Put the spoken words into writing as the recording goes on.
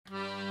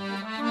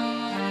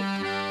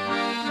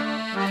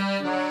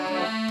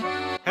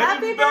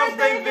Happy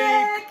birthday,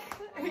 Vic!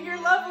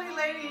 Your lovely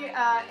lady,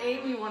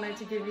 Amy, wanted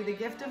to give you the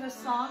gift of a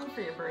song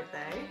for your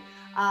birthday.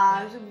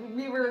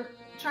 We were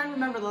trying to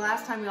remember the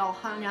last time we all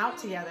hung out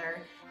together,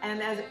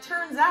 and as it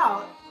turns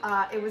out,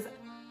 it was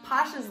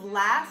Pasha's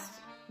last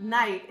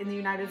night in the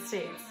United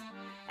States,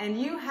 and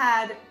you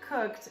had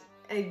cooked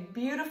a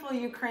beautiful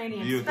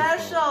Ukrainian,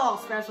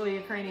 special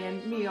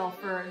Ukrainian meal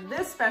for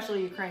this special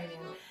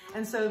Ukrainian.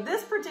 And so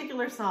this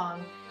particular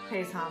song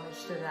pays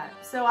homage to that.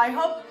 So I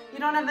hope you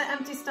don't have an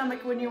empty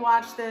stomach when you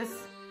watch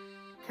this,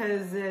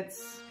 because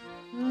it's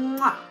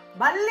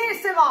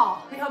bellissimo!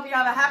 We hope you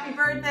have a happy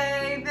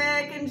birthday,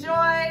 Vic.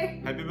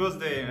 Enjoy! Happy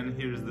birthday, and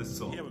here's the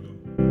song. Here we go.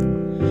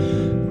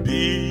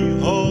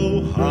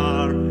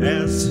 BORSCH.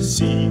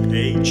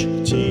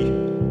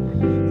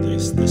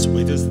 This the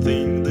sweetest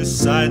thing this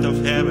side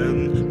of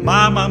heaven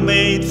Mama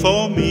made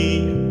for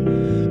me.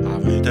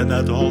 I've eaten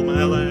that all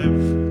my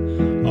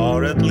life,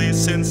 or at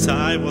least since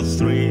I was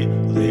 3.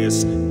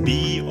 This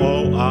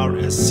BORSCHT.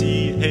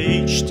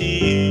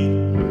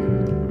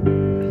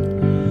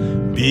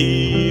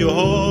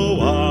 BORSCHT.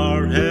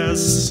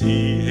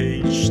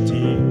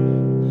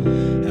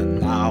 And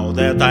now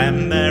that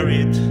I'm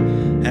married,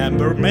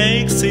 Amber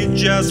makes it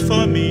just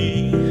for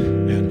me.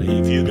 And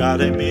if you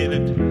got a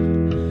minute,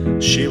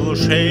 she will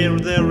share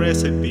the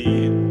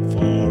recipe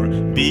for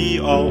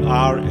BORSCHT.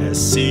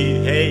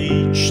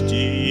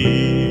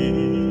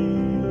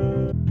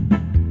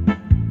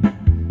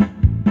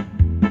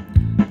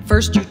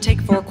 First you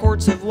take 4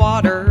 quarts of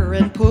water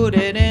and put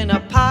it in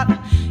a pot.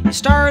 You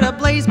start a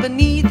blaze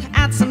beneath,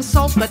 add some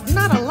salt but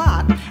not a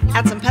lot.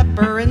 Add some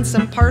pepper and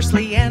some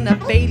parsley and a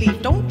bay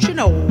leaf. Don't you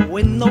know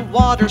when the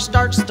water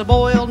starts to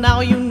boil,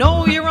 now you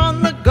know you're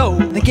on the go.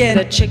 They get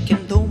a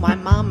chicken, though my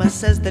mama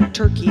says the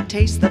turkey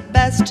tastes the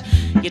best.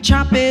 You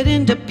chop it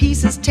into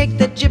pieces, take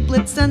the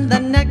giblets and the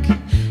neck.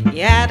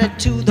 You add it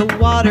to the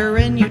water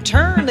and you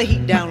turn the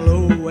heat down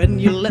low, and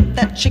you let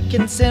that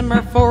chicken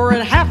simmer for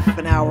half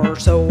an hour or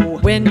so.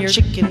 When your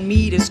chicken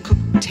meat is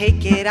cooked,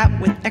 take it out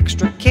with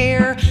extra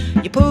care.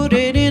 You put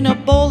it in a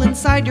bowl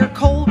inside your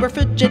cold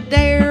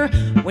Frigidaire.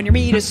 When your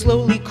meat is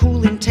slowly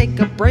cooling, take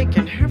a break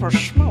and have a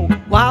smoke.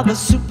 While the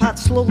soup pot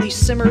slowly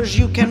simmers,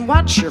 you can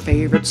watch your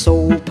favorite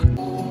soap.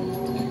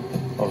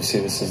 Obviously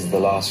this is the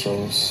last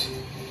rules.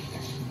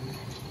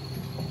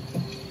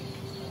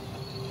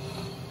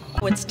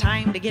 It's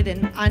time to get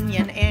an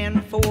onion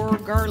and 4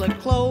 garlic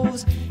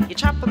cloves. You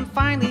chop them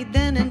finely,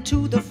 then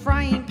into the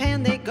frying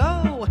pan they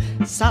go.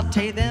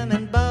 Saute them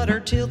in butter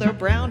till they're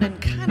browned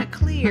and kinda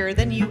clear.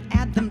 Then you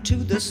add them to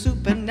the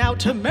soup, and now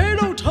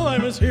tomato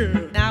time is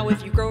here. Now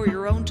if you grow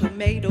your own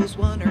tomatoes,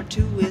 1 or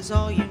 2 is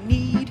all you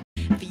need.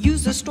 If you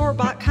use the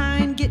store-bought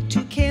kind, get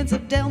 2 cans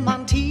of Del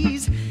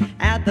Monte's.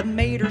 Add the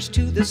maters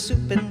to the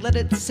soup and let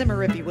it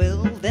simmer if you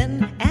will.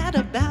 Then add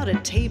about a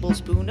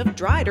tablespoon of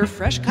dried or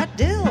fresh cut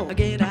dill.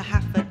 Get a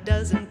half a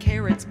dozen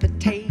carrots,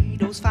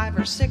 potatoes, 5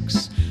 or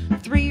 6,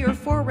 3 or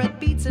 4 red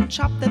beets, and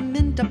chop them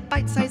into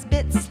bite-sized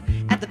bits.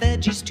 Add the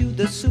veggies to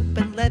the soup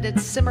and let it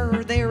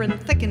simmer there and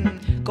thicken.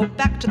 Go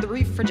back to the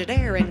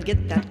Frigidaire and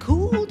get that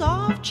cooled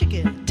off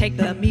chicken. Take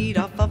the meat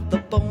off of the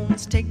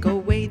bones, take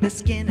away the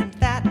skin and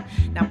fat.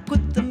 Now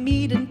put the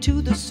meat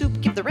into the soup,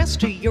 give the rest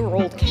to your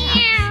old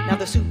cat. Now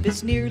the soup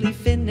is nearly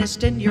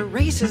finished and your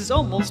race is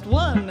almost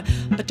won.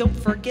 But don't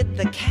forget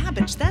the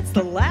cabbage, that's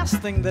the last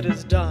thing that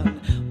is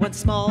done. 1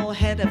 small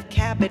head of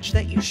cabbage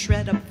that you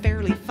shred up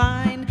fairly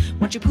fine.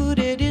 Once you put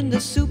it in the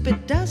soup,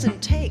 it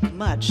doesn't take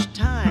much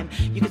time.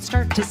 You can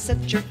start to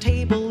set your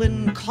table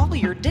and call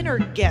your dinner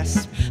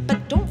guests.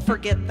 But don't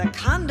forget the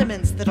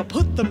condiments that'll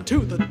put them to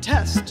the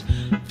test.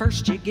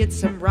 First you get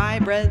some rye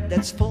bread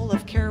that's full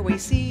of caraway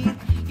seed.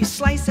 You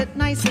slice it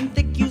nice and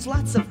thick, use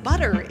lots of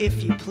butter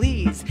if you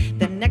please.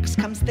 Then next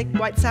comes thick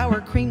white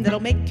sour cream that'll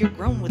make you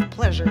groan with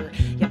pleasure.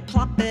 You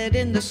plop it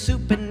in the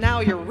soup and now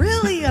you're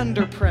really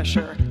under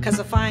pressure. 'Cause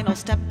the final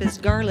step is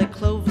garlic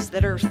cloves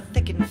that are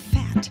thick and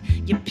fat.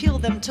 You peel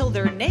them till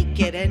they're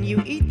naked and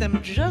you eat them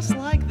just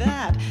like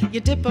that.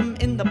 You dip them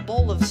in the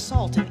bowl of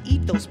salt and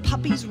eat those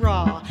puppies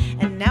raw.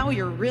 And now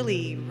you're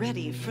really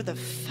ready for the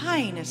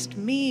finest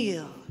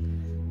meal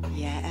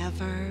you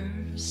ever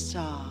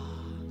saw.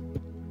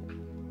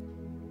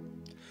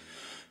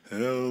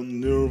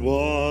 And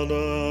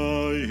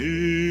Nirvana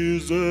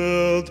is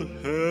at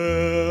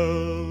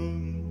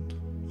hand.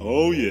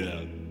 Oh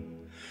yeah,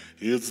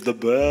 it's the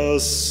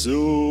best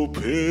soup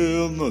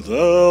in the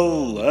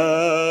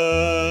land.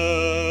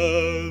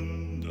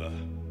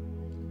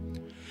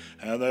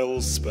 And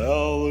I'll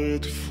spell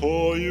it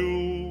for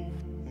you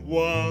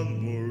 1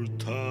 more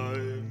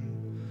time,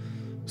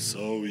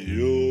 so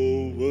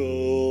you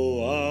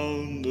will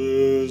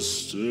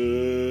understand.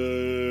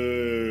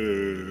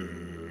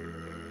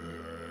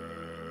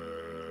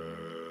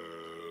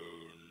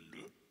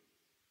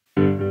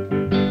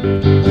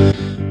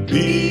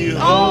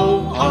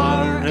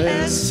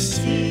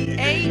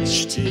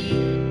 BORSCHT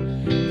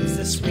is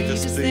the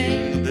sweetest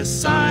thing this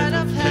side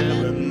of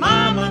heaven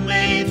Mama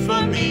made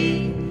for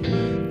me.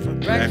 For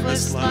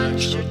breakfast,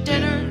 lunch, or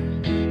dinner,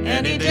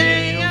 any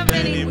day of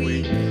any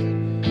week.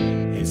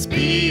 It's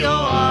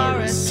BORSCH.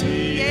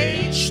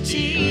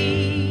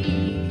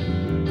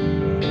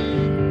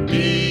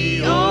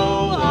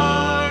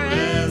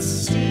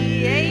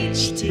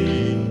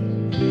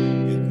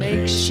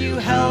 wish you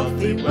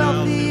healthy,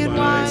 wealthy, and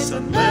wise,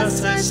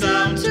 unless I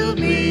sound too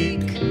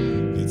meek.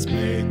 It's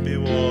made me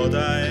what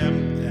I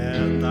am,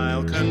 and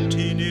I'll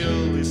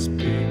continually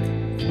speak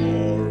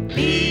for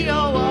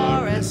BORSCHT.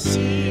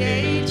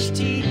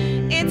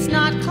 It's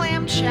not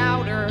clam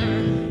chowder.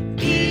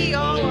 BORSCHT.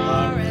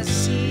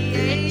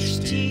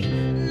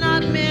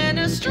 Not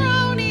minestrone.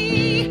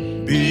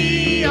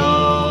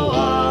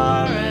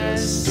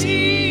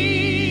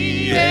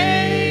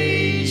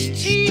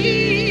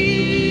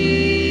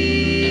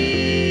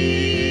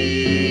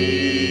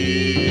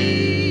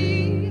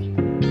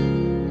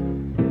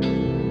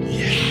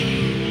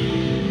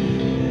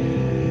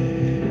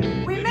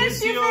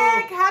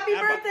 Happy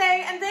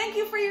birthday, and thank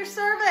you for your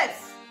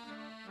service.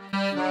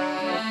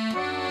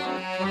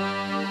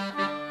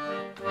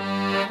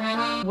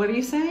 What are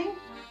you saying?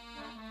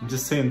 I'm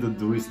just saying that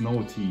there is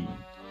no T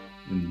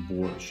in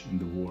BORSCH in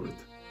the word.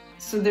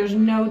 So there's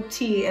no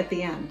T at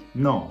the end?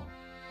 No.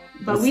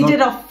 But we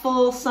did a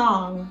full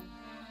song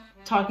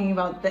talking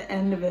about the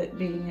end of it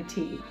being a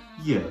T.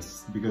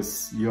 Yes,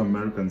 because you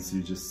Americans,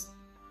 you just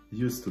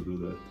used to do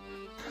that.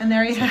 And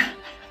there you have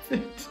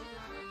it.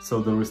 So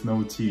there is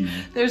no T.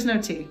 There's no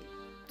T.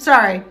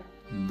 Sorry.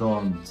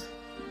 Don't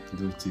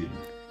do T.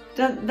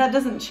 That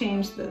doesn't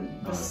change the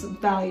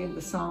value of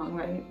the song,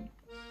 right?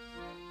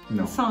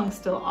 No. The song's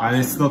still awesome. And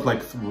it's not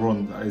like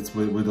wrong,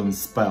 we don't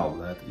spell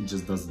that, it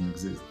just doesn't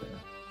exist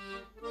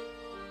there.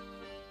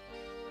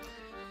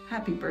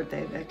 Happy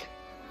birthday, Vic.